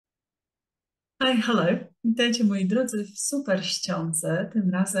Hi, hello. Witajcie moi drodzy w super ściądze. Tym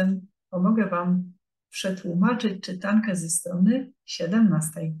razem pomogę Wam przetłumaczyć czytankę ze strony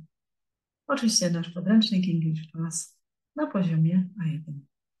 17. Oczywiście nasz podręcznik English Class na poziomie A1.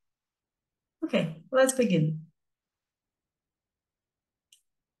 Okay, let's begin.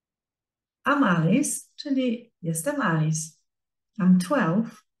 I'm Alice, czyli jestem Alice. I'm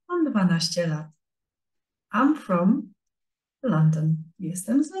 12, mam 12 lat. I'm from London,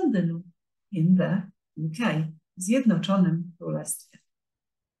 jestem z Londynu. In the UK, Zjednoczonym Królestwie.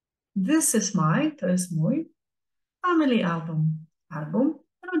 This is my, to jest mój family album, album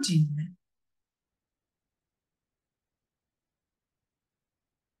rodzinny.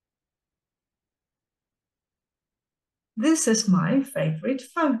 This is my favorite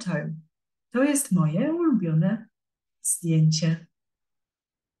photo. To jest moje ulubione zdjęcie.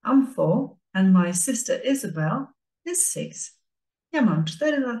 I'm 4 and my sister Isabel is 6. Ja mam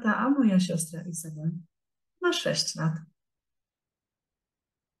 4 lata, a moja siostra Isabel ma 6 lat.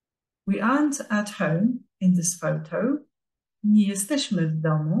 We aren't at home in this photo. Nie jesteśmy w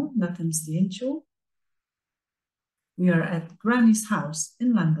domu na tym zdjęciu. We are at Granny's house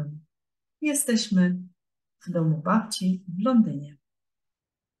in London. Jesteśmy w domu babci w Londynie.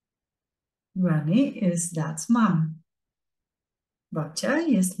 Granny is dad's mum. Babcia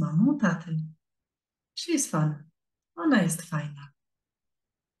jest mamą taty. She's fun. Ona jest fajna.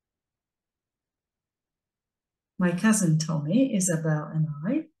 My cousin Tommy, Isabel and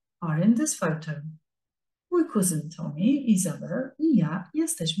I are in this photo. Mój kuzyn Tommy, Isabel i ja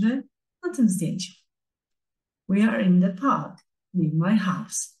jesteśmy na tym zdjęciu. We are in the park near my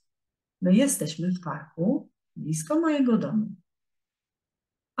house. My jesteśmy w parku blisko mojego domu.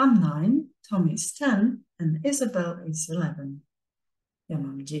 I'm 9, Tommy is 10 and Isabel is 11. Ja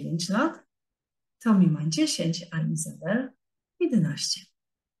mam 9 lat, Tommy ma 10, a Isabel 11.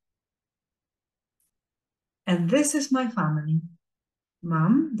 And this is my family.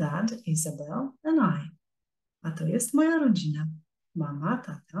 Mom, Dad, Isabel and I. A to jest moja rodzina. Mama,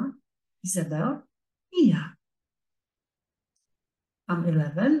 tata, Isabel i ja. I'm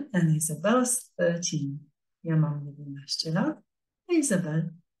 11 and Isabel's 13. Ja mam 11 lat, a Isabel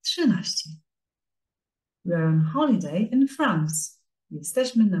 13. We are on holiday in France.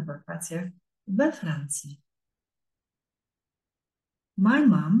 Jesteśmy na wakacjach we Francji. My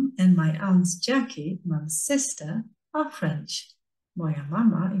mom and my aunt Jackie, mom's sister, are French. Moja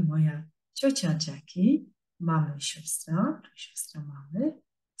mama i moja ciocia Jackie, mamy i siostra, czy siostra mamy,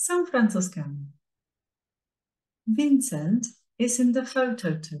 są Francuskami. Vincent is in the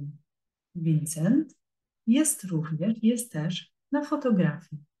photo too. Vincent jest też na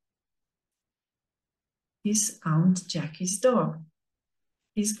fotografii. His aunt Jackie's dog.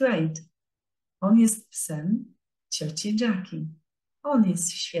 He's great. On jest psem cioci Jackie. On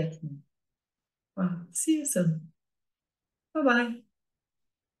jest świetny. Well, see you soon. Bye bye.